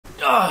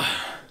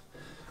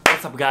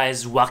What's up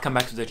guys, welcome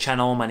back to the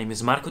channel. My name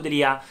is Marco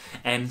Delia,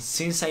 and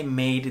since I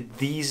made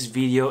this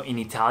video in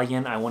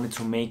Italian, I wanted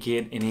to make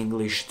it in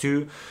English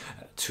too,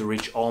 to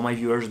reach all my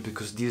viewers,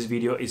 because this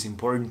video is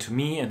important to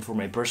me and for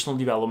my personal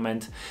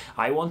development.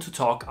 I want to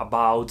talk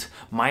about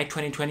my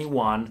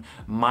 2021,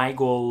 my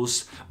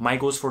goals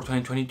for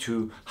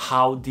 2022,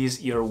 how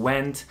this year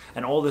went,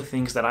 and all the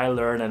things that I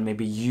learned and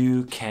maybe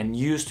you can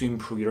use to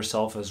improve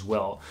yourself as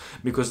well.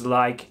 Because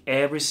like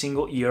every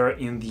single year,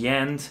 in the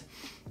end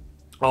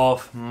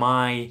of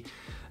my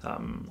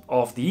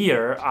of the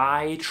year,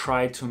 I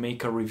try to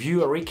make a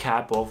review, a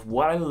recap of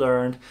what I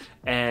learned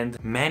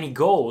and many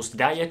goals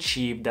that I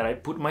achieved, that I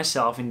put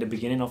myself in the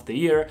beginning of the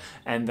year,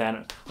 and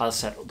then I'll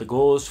set the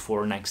goals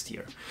for next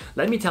year.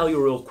 Let me tell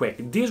you real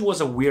quick, this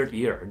was a weird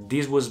year.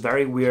 This was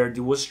very weird,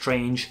 it was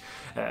strange,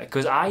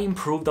 because I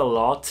improved a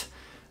lot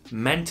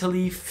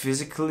mentally,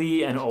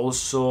 physically, and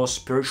also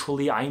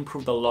spiritually. I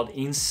improved a lot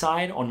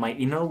inside on my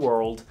inner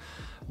world,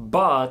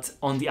 but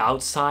on the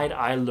outside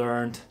I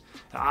learned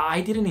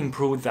I didn't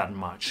improve that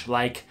much.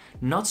 Like,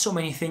 not so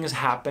many things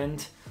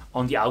happened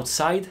on the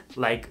outside,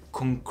 like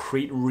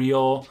concrete,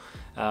 real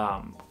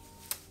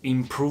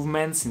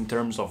improvements in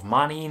terms of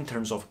money, in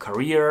terms of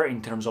career,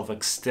 in terms of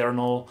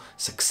external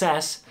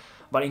success.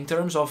 But in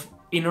terms of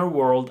inner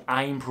world,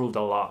 I improved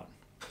a lot.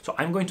 So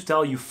I'm going to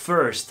tell you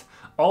first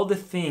all the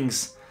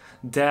things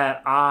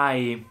that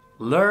I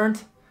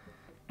learned,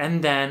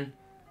 and then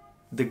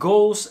the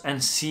goals,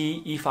 and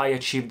see if I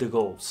achieved the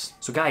goals.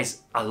 So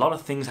guys, a lot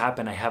of things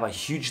happened. I have a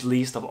huge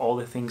list of all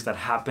the things that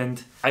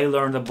happened. I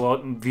learned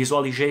about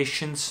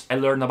visualizations. I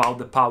learned about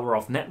the power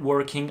of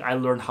networking. I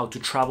learned how to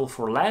travel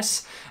for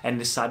less and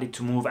decided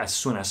to move as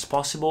soon as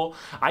possible.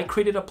 I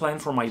created a plan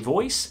for my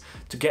voice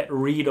to get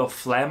rid of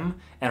phlegm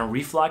and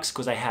reflux,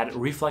 because I had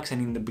reflux,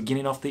 and in the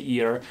beginning of the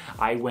year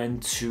I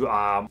went to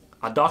a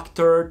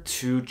doctor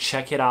to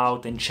check it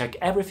out and check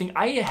everything.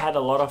 I had a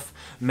lot of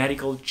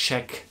medical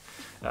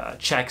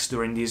checks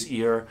during this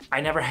year. I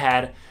never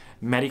had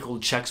medical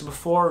checks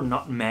before,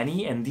 not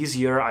many, and this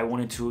year I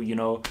wanted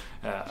to,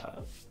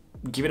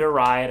 give it a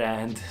ride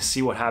and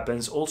see what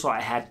happens. Also,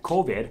 I had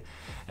COVID.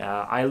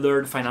 I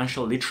learned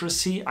financial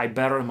literacy. I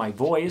bettered my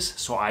voice,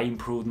 so I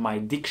improved my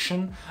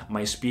diction,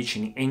 my speech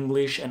in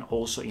English and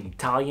also in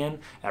Italian.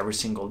 Every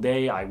single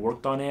day I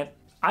worked on it.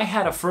 I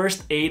had a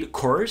first aid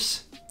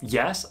course.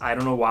 Yes, I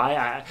don't know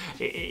why.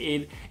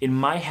 In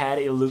my head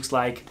it looks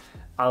like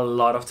a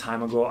lot of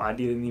time ago. I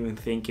didn't even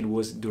think it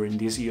was during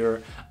this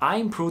year. I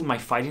improved my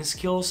fighting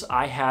skills.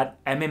 I had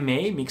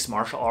MMA, mixed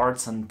martial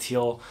arts,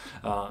 until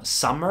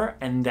summer,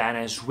 and then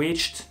I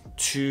switched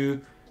to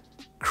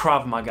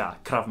Krav Maga.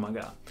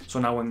 So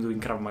now I'm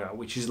doing Krav Maga,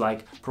 which is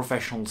like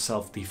professional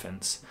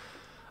self-defense.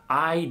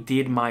 I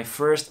did my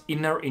first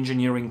inner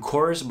engineering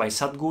course by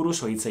Sadhguru,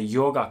 so it's a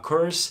yoga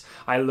course.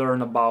 I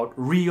learned about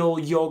real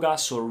yoga,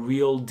 so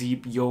real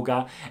deep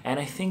yoga, and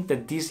I think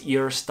that this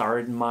year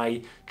started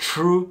my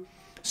true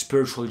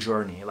spiritual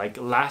journey. Like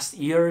last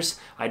years,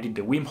 I did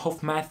the Wim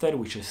Hof method,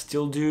 which I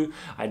still do.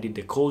 I did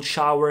the cold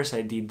showers.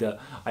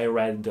 I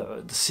read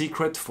the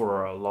Secret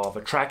for Law of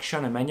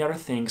Attraction and many other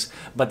things.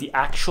 But the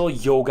actual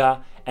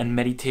yoga and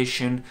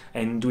meditation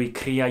and doing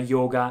Kriya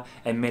yoga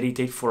and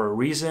meditate for a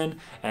reason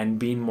and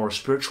being more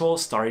spiritual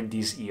started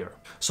this year.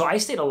 So I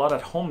stayed a lot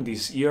at home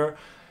this year.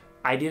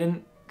 I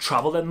didn't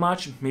travel that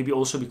much, maybe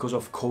also because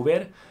of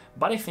COVID,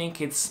 but I think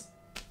it's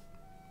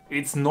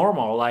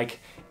normal.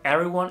 Like,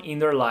 everyone in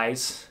their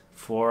lives,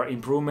 for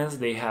improvements,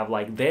 they have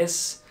like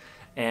this,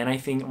 and I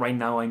think right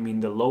now I'm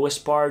in the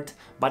lowest part,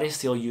 but I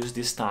still use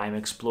this time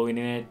exploiting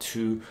it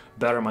to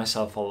better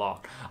myself a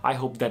lot. I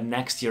hope that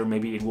next year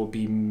maybe it will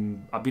be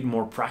a bit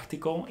more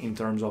practical in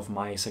terms of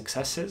my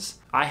successes.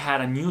 I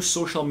had a new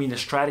social media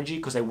strategy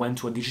because I went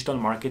to a digital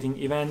marketing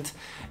event,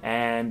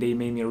 and they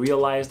made me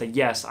realize that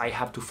yes, I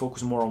have to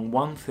focus more on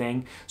one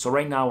thing. So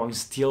right now I'm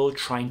still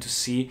trying to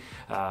see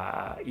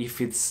if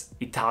it's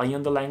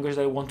Italian, the language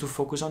that I want to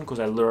focus on,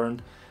 because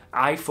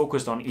I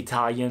focused on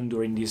Italian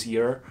during this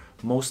year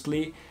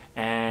mostly,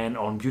 and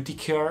on beauty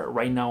care.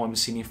 Right now I'm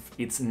seeing if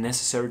it's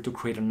necessary to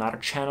create another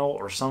channel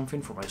or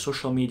something for my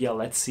social media.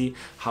 Let's see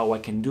how I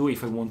can do,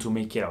 if I want to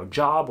make it a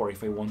job or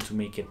if I want to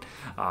make it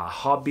a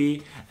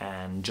hobby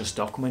and just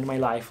document my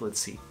life. Let's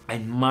see.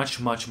 I'm much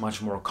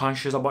more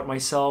conscious about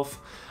myself.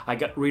 I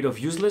got rid of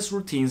useless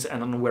routines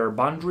and unaware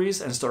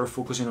boundaries and started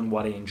focusing on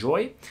what I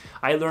enjoy.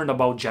 I learned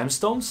about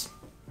gemstones.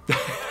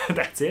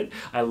 That's it.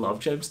 I love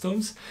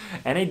gemstones.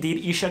 And I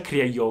did Isha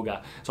Kriya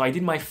yoga. So I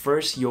did my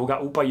first yoga,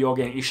 Upa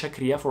yoga and Isha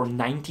Kriya, for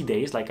 90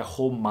 days, like a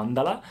whole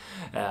mandala,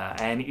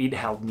 and it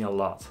helped me a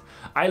lot.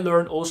 I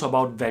learned also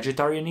about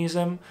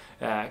vegetarianism,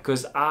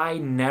 because I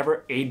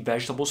never ate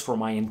vegetables for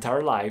my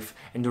entire life,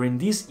 and during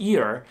this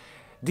year,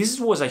 this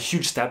was a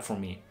huge step for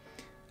me.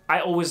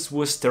 I always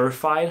was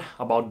terrified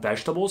about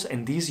vegetables,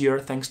 and this year,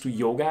 thanks to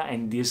yoga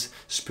and this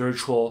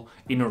spiritual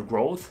inner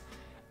growth,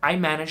 I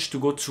managed to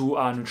go to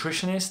a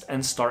nutritionist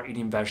and start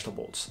eating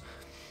vegetables.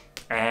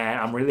 and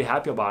I'm really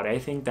happy about it. I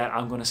think that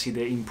I'm gonna see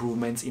the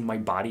improvements in my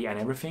body and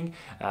everything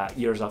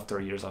years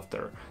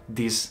after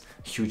this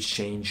huge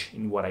change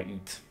in what I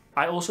eat.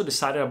 I also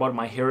decided about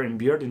my hair and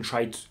beard and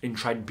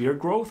tried beard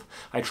growth.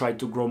 I tried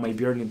to grow my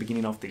beard in the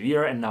beginning of the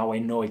year, and now I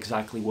know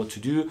exactly what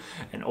to do.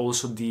 And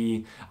also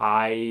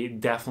I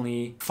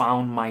definitely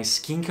found my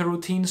skincare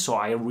routine, so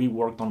I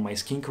reworked on my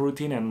skincare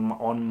routine and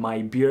on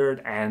my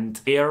beard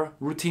and hair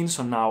routine.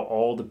 So now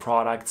all the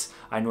products,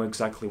 I know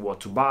exactly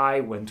what to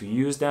buy, when to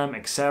use them,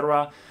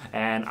 etc.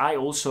 And I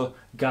also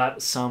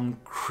got some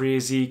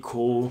crazy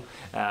cool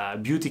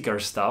beauty care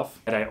stuff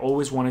that I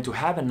always wanted to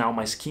have, and now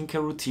my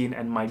skincare routine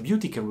and my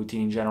beauty care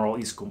routine in general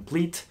is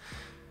complete.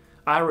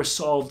 I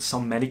resolved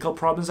some medical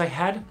problems I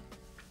had.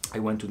 I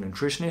went to a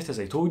nutritionist, as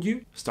I told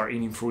you, started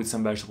eating fruits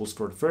and vegetables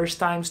for the first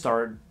time,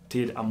 started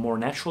a more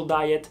natural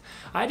diet.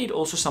 I did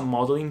also some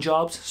modeling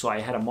jobs. So I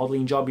had a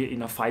modeling job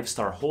in a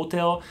 5-star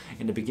hotel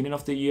in the beginning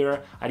of the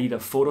year. I did a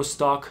photo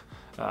stock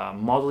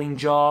modeling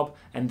job,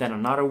 and then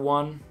another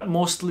one.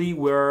 Mostly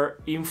were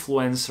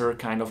influencer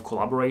kind of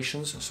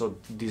collaborations. So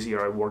this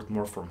year I worked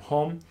more from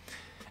home.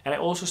 And I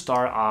also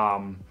started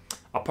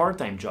a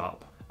part-time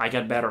job. I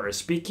got better at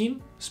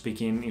speaking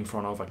in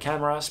front of a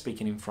camera,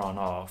 speaking in front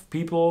of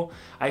people.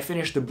 I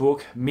finished the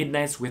book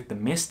Midnights with the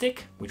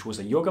Mystic, which was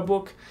a yoga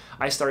book.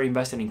 I started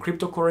investing in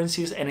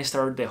cryptocurrencies, and I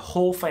started the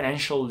whole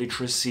financial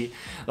literacy.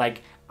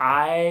 Like,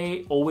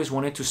 I always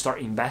wanted to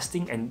start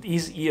investing, and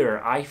this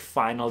year I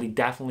finally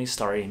definitely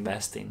started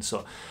investing.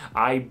 So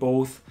I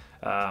both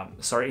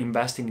started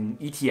investing in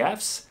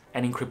ETFs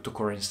and in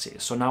cryptocurrency.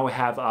 So now I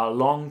have a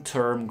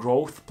long-term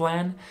growth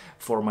plan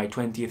for my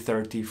 20,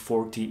 30,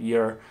 40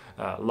 year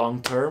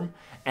long term.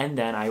 And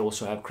then I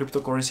also have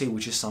cryptocurrency,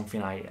 which is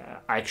something I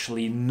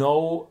actually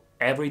know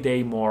every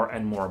day more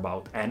and more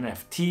about,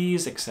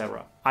 NFTs,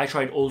 etc. I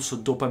tried also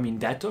dopamine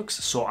detox,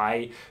 so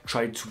I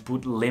tried to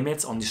put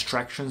limits on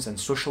distractions and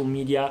social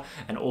media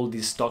and all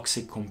these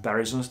toxic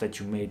comparisons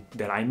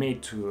that I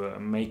made to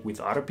make with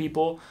other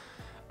people.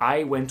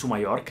 I went to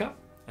Mallorca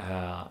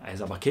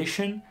as a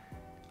vacation.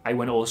 I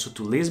went also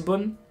to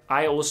Lisbon.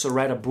 I also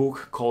read a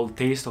book called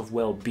Taste of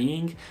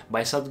Well-Being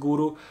by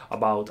Sadhguru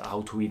about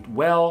how to eat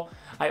well.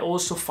 I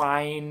also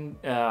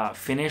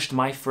finished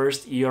my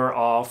first year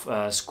of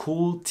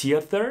school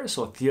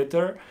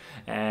theater,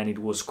 and it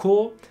was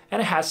cool.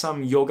 And I had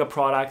some yoga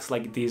products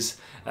like this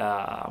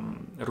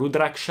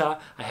Rudraksha.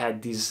 I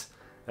had this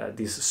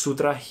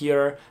sutra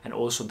here, and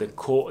also the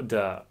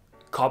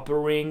copper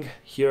ring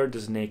here,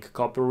 the snake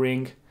copper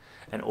ring,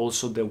 and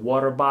also the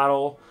water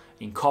bottle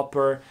in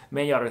copper,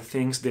 many other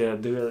things,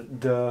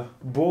 the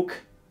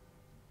book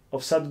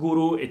of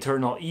Sadhguru,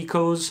 Eternal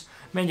Echoes,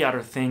 many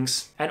other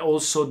things, and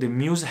also the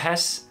Muse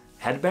Hess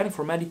headband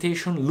for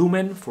meditation,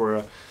 Lumen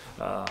for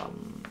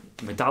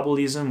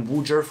metabolism,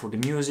 Woojer for the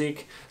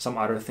music, some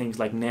other things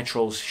like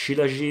Natural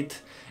Shilajit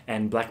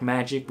and Black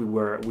Magic,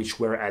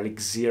 which were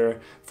elixir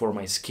for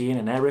my skin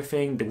and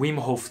everything, the Wim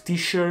Hof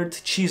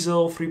t-shirt,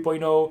 Chisel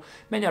 3.0,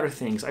 many other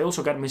things. I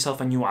also got myself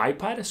a new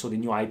iPad, so the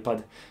new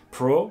iPad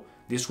Pro,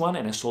 this one,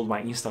 and I sold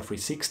my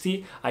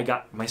Insta360. I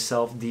got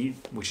myself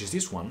which is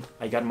this one.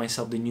 I got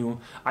myself the new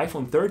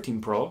iPhone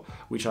 13 Pro,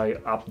 which I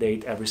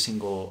update every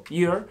single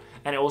year,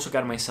 and I also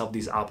got myself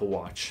this Apple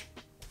Watch,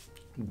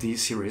 the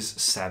Series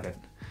 7.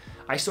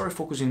 I started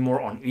focusing more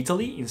on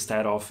Italy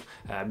instead of,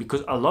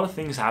 because a lot of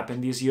things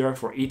happened this year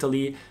for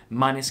Italy.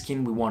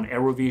 Maneskin, we won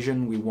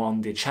Eurovision, we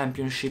won the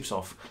championships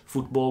of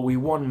football, we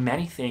won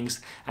many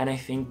things, and I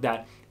think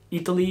that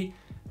Italy,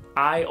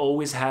 I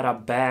always had a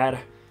bad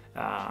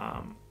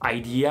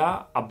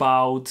idea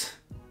about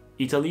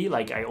Italy,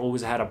 like I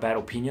always had a bad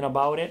opinion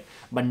about it,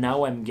 but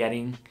now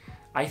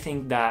I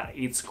think that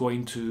it's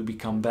going to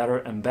become better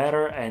and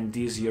better, and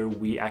this year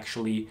we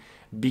actually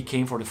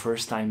became for the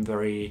first time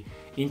very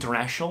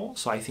international,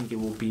 so I think it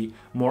will be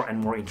more and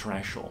more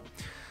international.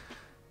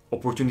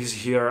 Opportunities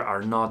here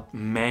are not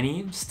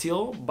many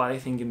still, but I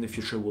think in the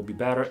future will be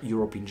better,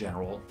 Europe in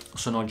general,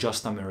 so not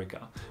just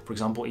America. For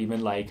example,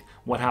 even like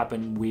what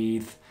happened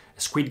with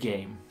Squid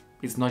Game.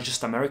 It's not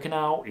just America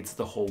now, it's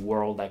the whole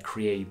world that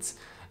creates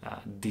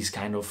these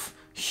kind of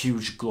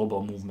huge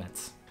global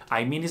movements.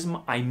 I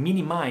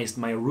minimized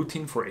my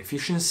routine for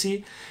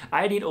efficiency.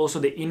 I did also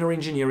the Inner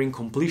Engineering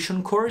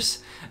Completion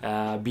course,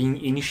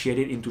 being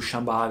initiated into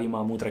Shambhavi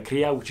Mahamudra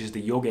Kriya, which is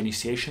the yoga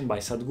initiation by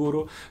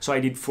Sadhguru. So I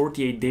did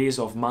 48 days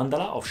of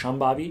mandala, of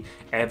Shambhavi,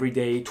 every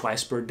day,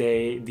 twice per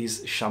day,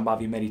 this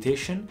Shambhavi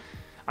meditation.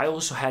 I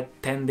also had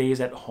 10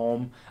 days at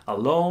home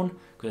alone,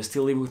 because I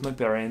still live with my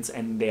parents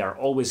and they are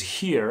always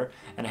here,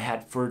 and I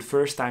had for the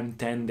first time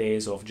 10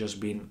 days of just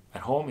being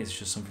at home. It's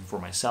just something for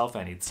myself,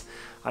 and it's,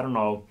 I don't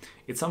know,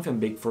 it's something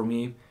big for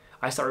me.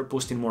 I started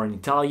posting more in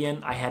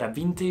Italian. I had a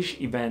vintage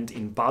event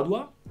in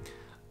Padua.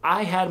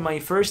 I had my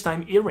first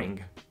time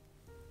earring,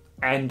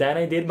 and then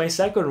I did my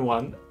second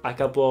one a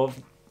couple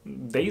of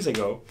days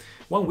ago,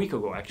 1 week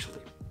ago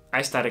actually.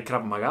 I started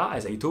Krav Maga,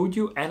 as I told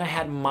you, and I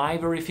had my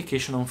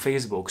verification on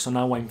Facebook. So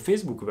now I'm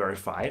Facebook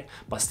verified,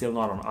 but still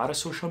not on other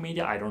social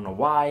media. I don't know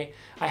why.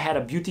 I had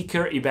a beauty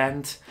care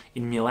event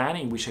in Milan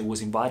in which I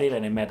was invited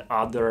and I met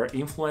other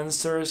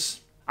influencers.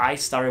 I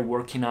started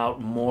working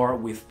out more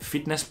with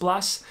Fitness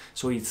Plus,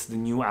 so it's the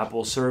new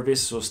Apple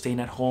service, so staying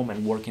at home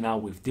and working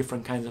out with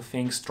different kinds of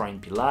things, trying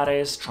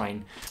Pilates,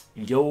 trying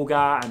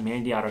yoga and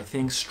many other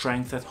things,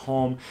 strength at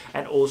home,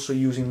 and also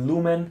using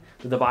Lumen,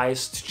 the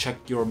device, to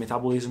check your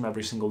metabolism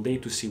every single day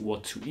to see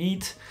what to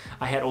eat.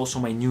 I had also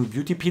my new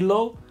beauty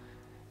pillow.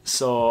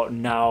 So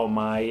now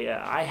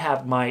I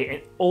have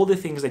all the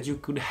things that you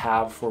could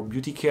have for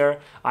beauty care.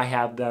 I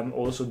have them,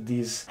 also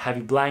this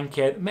heavy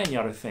blanket, many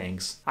other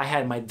things. I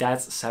had my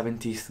dad's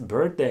 70th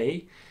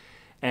birthday,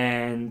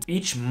 and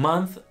each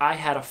month I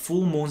had a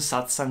full moon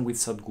satsang with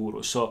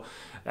Sadhguru. So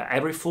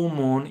every full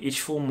moon, each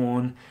full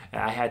moon,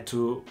 I had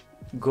to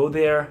go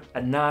there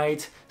at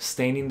night,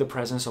 staying in the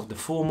presence of the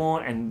full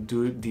moon and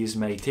do this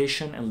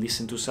meditation and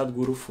listen to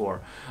Sadhguru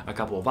for a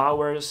couple of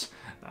hours.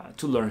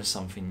 To learn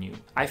something new.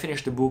 I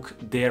finished the book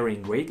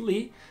Daring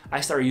Greatly.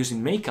 I started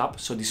using makeup,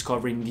 so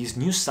discovering this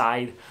new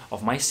side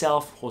of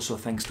myself, also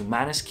thanks to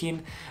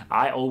Maneskin.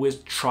 I always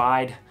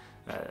tried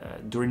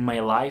during my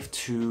life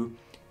to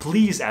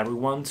please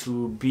everyone,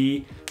 to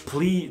be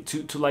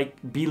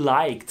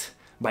liked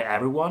by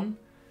everyone.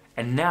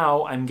 And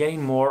now I'm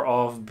getting more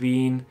of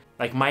being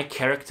like my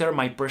character,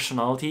 my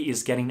personality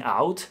is getting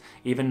out,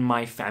 even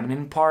my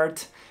feminine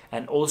part,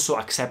 and also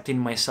accepting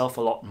myself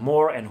a lot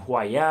more and who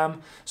I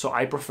am. So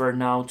I prefer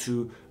now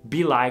to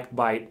be liked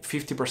by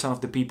 50%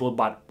 of the people,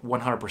 but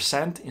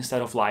 100%,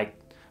 instead of like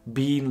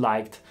being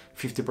liked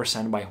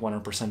 50% by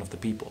 100% of the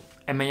people.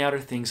 And many other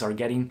things are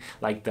getting,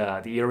 like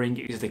the earring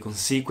is the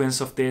consequence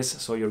of this,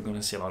 so you're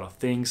gonna see a lot of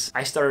things.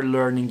 I started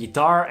learning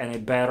guitar and I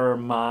better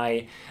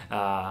my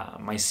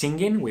my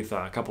singing with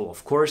a couple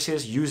of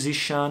courses,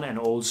 Musician and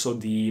also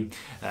the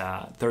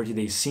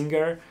 30-day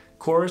singer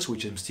course,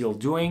 which I'm still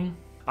doing.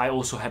 I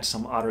also had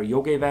some other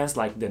yoga events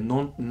like the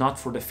Not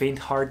for the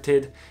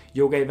Faint-Hearted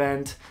yoga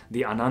event,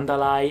 the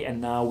Anandalai,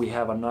 and now we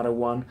have another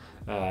one,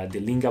 the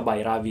Linga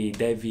Bhairavi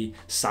Devi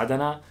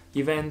Sadhana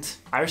event.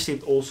 I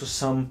received also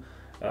some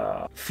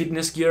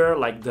fitness gear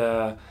like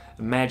the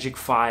Magic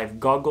 5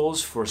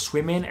 goggles for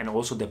swimming and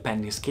also the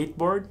Penny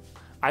skateboard.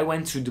 I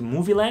went to the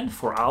Movie Land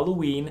for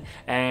Halloween,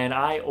 and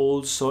I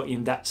also,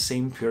 in that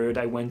same period,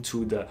 I went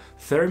to the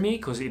Terme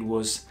because it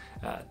was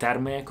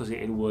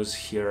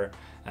here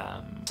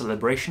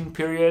celebration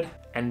period,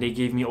 and they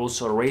gave me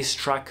also a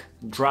racetrack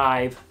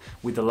drive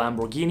with the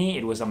Lamborghini.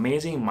 It was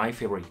amazing, my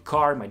favorite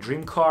car, my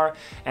dream car.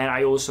 And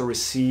I also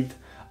received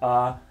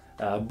a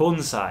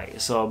bonsai.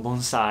 So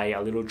bonsai,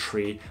 a little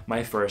tree,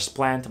 my first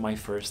plant, my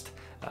first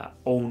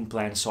own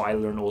plant. So I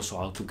learned also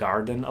how to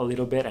garden a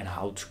little bit and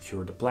how to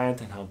cure the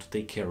plant and how to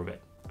take care of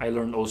it. I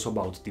learned also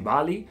about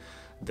Diwali,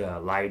 the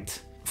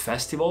light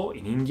festival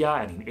in India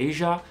and in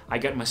Asia. I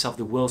got myself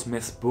the Will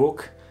Smith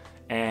book,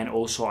 and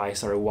also I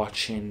started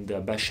watching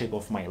the Best Shape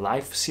of My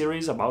Life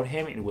series about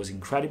him. It was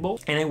incredible.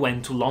 And I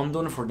went to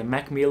London for the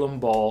Macmillan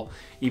Ball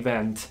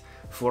event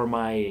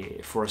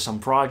for some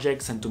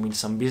projects and to meet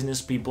some business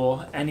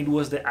people. And it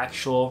was the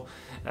actual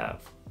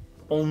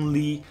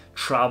only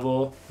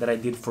travel that I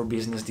did for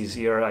business this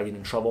year. I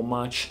didn't travel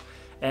much.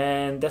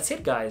 And that's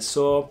it, guys.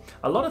 So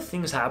a lot of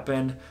things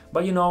happened,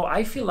 but you know,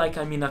 I feel like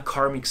I'm in a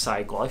karmic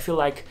cycle. I feel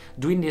like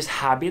doing these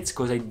habits,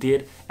 because I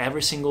did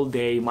every single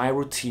day, my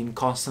routine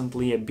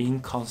constantly, and being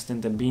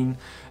constant and being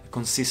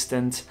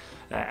consistent,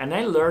 and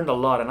I learned a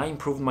lot and I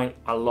improved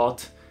a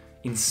lot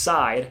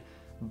inside.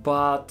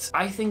 But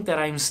I think that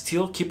I'm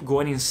still keep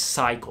going in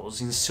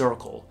cycles, in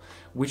circle,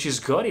 which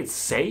is good, it's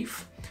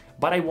safe,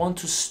 but I want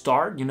to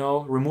start, you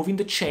know, removing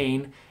the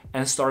chain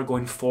and start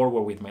going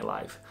forward with my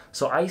life.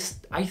 So I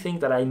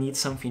think that I need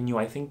something new.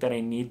 I think that I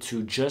need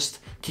to just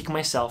kick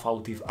myself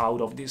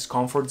out of this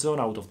comfort zone,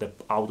 out of the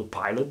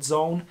autopilot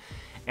zone,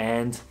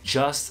 and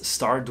just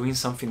start doing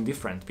something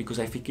different. Because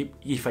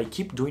if I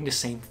keep doing the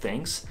same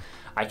things,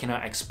 I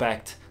cannot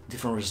expect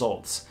different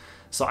results.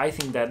 So I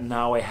think that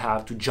now I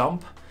have to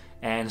jump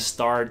and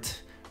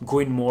start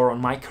going more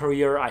on my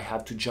career. I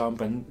have to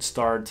jump and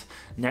start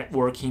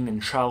networking and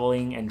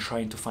traveling and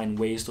trying to find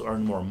ways to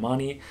earn more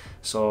money.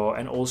 So,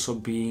 and also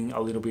being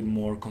a little bit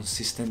more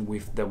consistent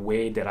with the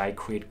way that I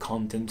create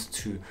content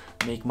to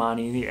make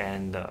money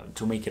and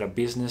to make it a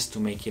business, to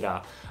make it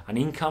an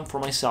income for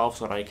myself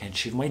so that I can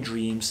achieve my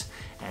dreams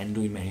and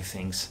doing many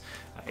things.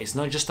 It's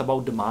not just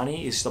about the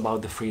money, it's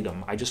about the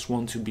freedom. I just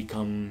want to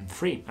become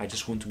free. I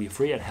just want to be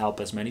free and help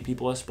as many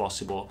people as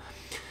possible.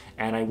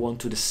 And I want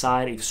to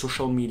decide if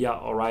social media,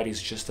 alright,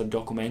 is just a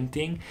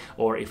documenting,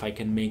 or if I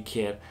can make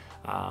it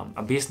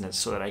a business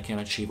so that I can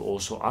achieve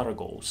also other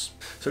goals.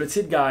 So that's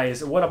it,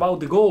 guys. What about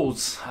the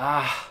goals?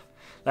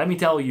 Let me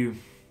tell you,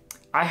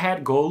 I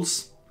had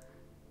goals,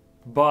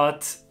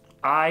 but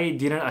I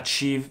didn't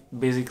achieve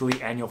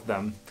basically any of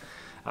them.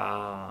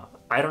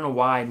 I don't know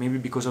why, maybe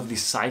because of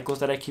these cycles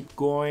that I keep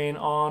going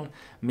on,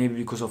 maybe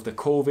because of the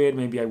COVID,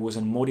 maybe I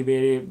wasn't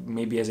motivated,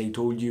 maybe as I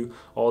told you,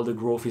 all the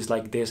growth is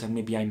like this and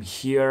maybe I'm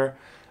here.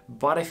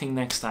 But I think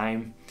next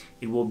time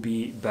it will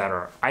be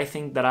better. I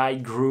think that I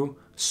grew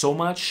so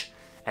much,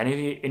 and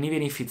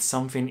even if it's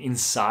something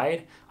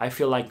inside, I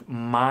feel like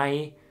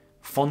my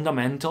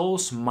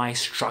fundamentals, my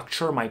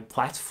structure, my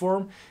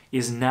platform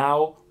is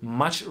now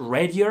much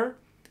readier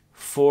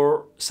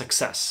for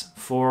success,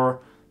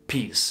 for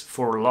peace,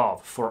 for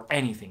love, for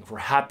anything, for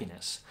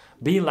happiness.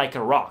 Being like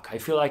a rock. I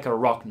feel like a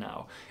rock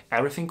now.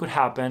 Everything could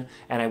happen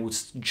and I would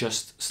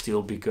just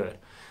still be good,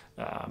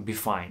 be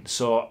fine.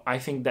 So I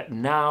think that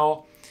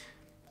now,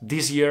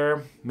 this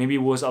year, maybe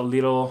was a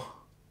little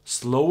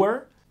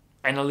slower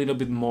and a little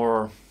bit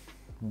more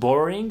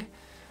boring,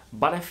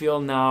 but I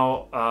feel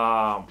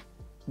now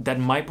that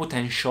my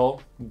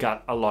potential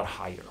got a lot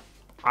higher.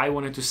 I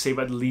wanted to save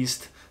at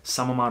least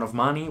some amount of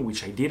money,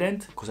 which I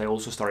didn't, because I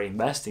also started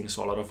investing,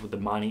 so a lot of the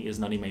money is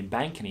not in my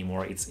bank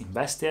anymore, it's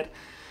invested.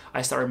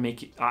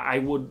 I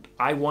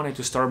wanted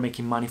to start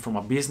making money from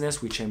a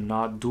business, which I'm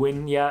not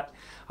doing yet.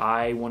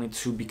 I wanted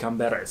to become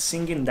better at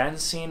singing,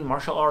 dancing,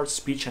 martial arts,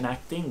 speech and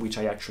acting, which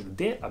I actually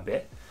did a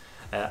bit.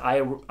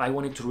 I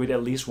wanted to read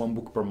at least one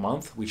book per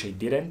month, which I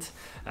didn't.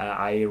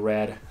 I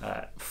read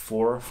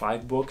 4 or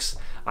 5 books.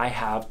 I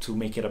have to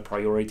make it a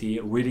priority.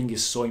 Reading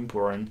is so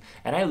important,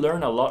 and I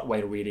learn a lot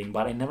while reading,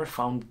 but I never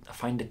find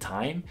the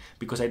time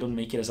because I don't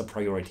make it as a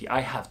priority. I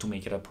have to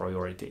make it a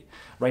priority.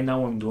 Right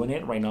now I'm doing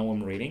it. Right now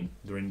I'm reading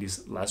during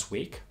this last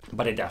week,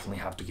 but I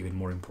definitely have to give it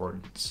more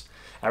importance.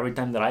 Every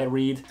time that I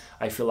read,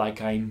 I feel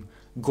like I'm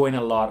going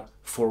a lot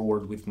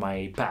forward with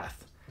my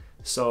path.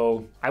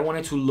 So I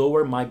wanted to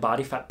lower my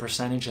body fat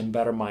percentage and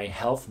better my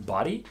health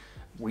body,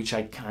 which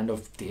I kind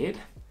of did.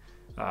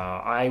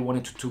 I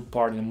wanted to take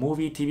part in a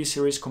movie, TV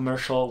series,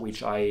 commercial,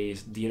 which I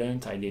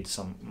didn't. I did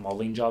some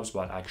modeling jobs,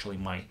 but actually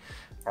my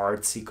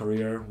artsy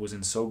career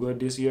wasn't so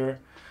good this year.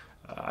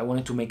 I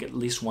wanted to make at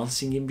least one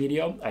singing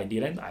video. I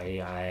didn't.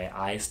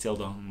 I still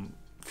don't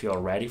feel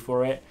ready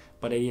for it,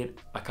 but I did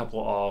a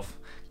couple of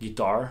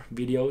guitar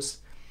videos.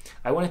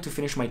 I wanted to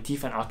finish my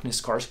teeth and acne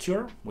scars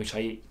cure, which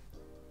I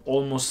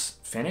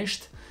almost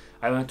finished.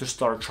 I wanted to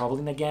start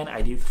traveling again.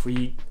 I did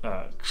 3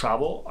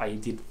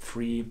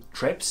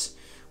 trips,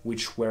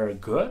 which were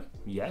good,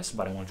 yes,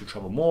 but I want to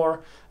travel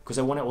more because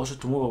I wanted also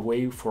to move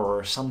away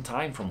for some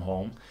time from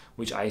home,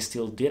 which I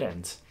still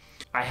didn't.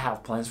 I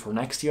have plans for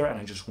next year and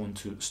I just want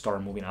to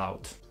start moving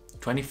out.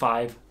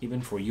 25,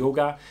 even for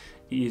yoga,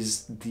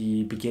 is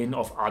the beginning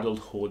of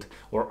adulthood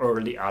or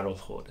early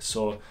adulthood.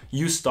 So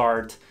you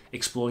start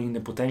exploring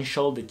the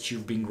potential that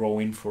you've been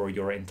growing for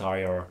your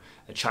entire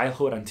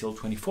childhood until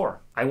 24.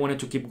 I wanted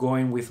to keep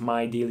going with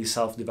my daily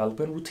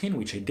self-development routine,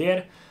 which I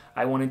did.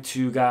 I wanted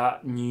to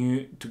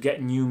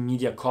get new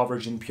media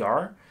coverage in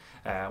PR,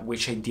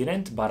 which I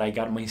didn't, but I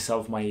got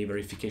myself my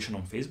verification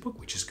on Facebook,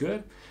 which is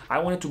good. I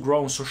wanted to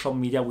grow on social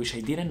media, which I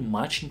didn't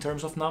much in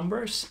terms of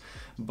numbers,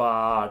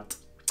 but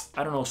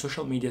I don't know,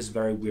 social media is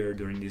very weird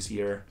during this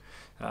year.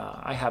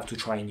 I have to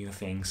try new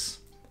things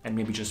and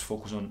maybe just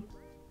focus on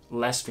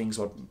less things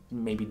or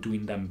maybe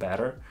doing them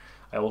better.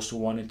 I also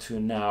wanted to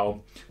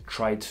now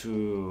try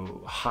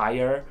to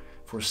hire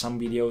for some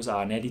videos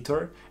an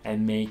editor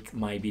and make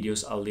my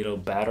videos a little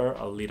better,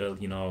 a little,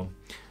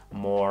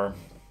 more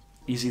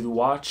easy to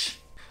watch.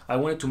 I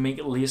wanted to make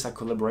at least a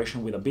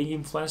collaboration with a big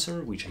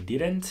influencer, which I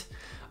didn't.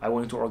 I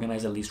wanted to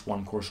organize at least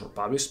one course for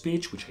public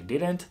speech, which I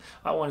didn't.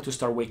 I wanted to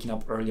start waking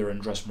up earlier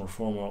and dress more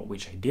formal,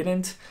 which I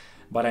didn't.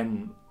 But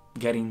I'm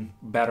getting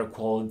better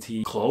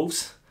quality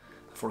clothes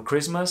for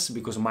Christmas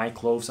because my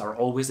clothes are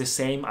always the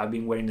same. I've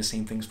been wearing the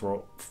same things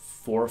for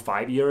 4 or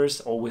 5 years,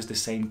 always the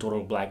same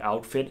total black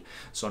outfit.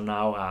 So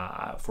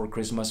now for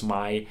Christmas,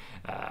 my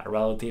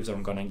relatives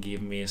are gonna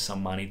give me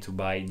some money to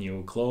buy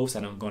new clothes,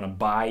 and I'm gonna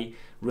buy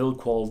real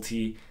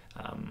quality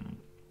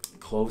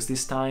clothes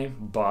this time,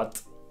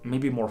 but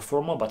maybe more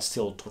formal, but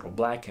still total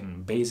black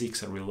and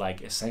basics. I really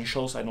like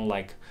essentials. I don't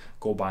like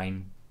go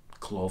buying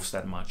clothes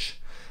that much.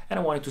 And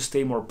I wanted to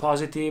stay more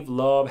positive,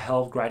 love,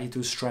 health,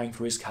 gratitude, strength,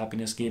 risk,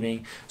 happiness,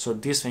 giving. So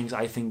these things,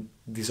 I think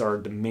these are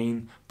the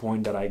main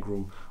point that I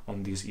grew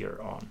on this year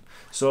on.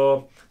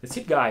 So that's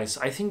it, guys.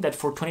 I think that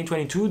for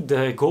 2022,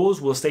 the goals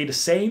will stay the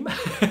same.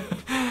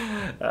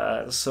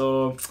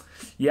 So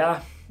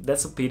yeah,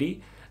 that's a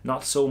pity.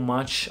 Not so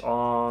much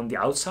on the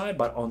outside,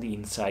 but on the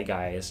inside,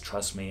 guys.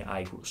 Trust me,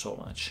 I grew so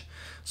much.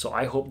 So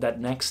I hope that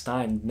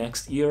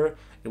next year,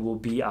 it will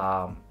be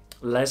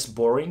less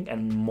boring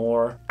and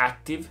more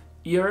active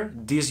year.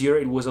 This year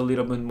it was a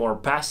little bit more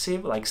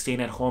passive, like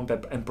staying at home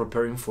and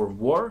preparing for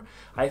war.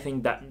 I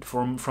think that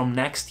from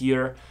next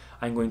year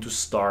I'm going to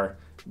start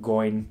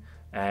going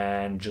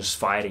and just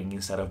fighting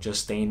instead of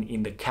just staying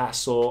in the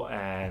castle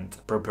and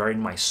preparing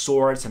my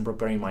swords and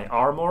preparing my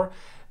armor.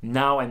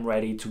 Now I'm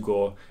ready to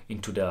go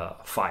into the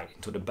fight,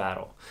 into the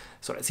battle.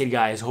 So that's it,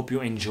 guys. Hope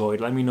you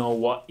enjoyed. Let me know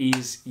what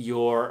is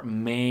your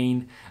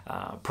main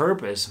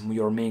purpose,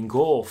 your main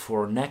goal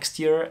for next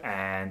year.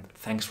 And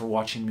thanks for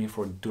watching me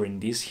during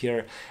this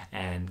year.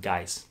 And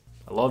guys,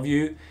 I love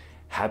you.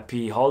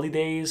 Happy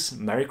holidays,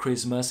 Merry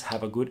Christmas,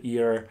 have a good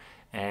year,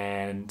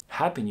 and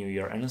Happy New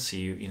Year, and I'll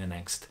see you in the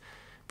next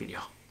video.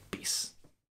 Peace.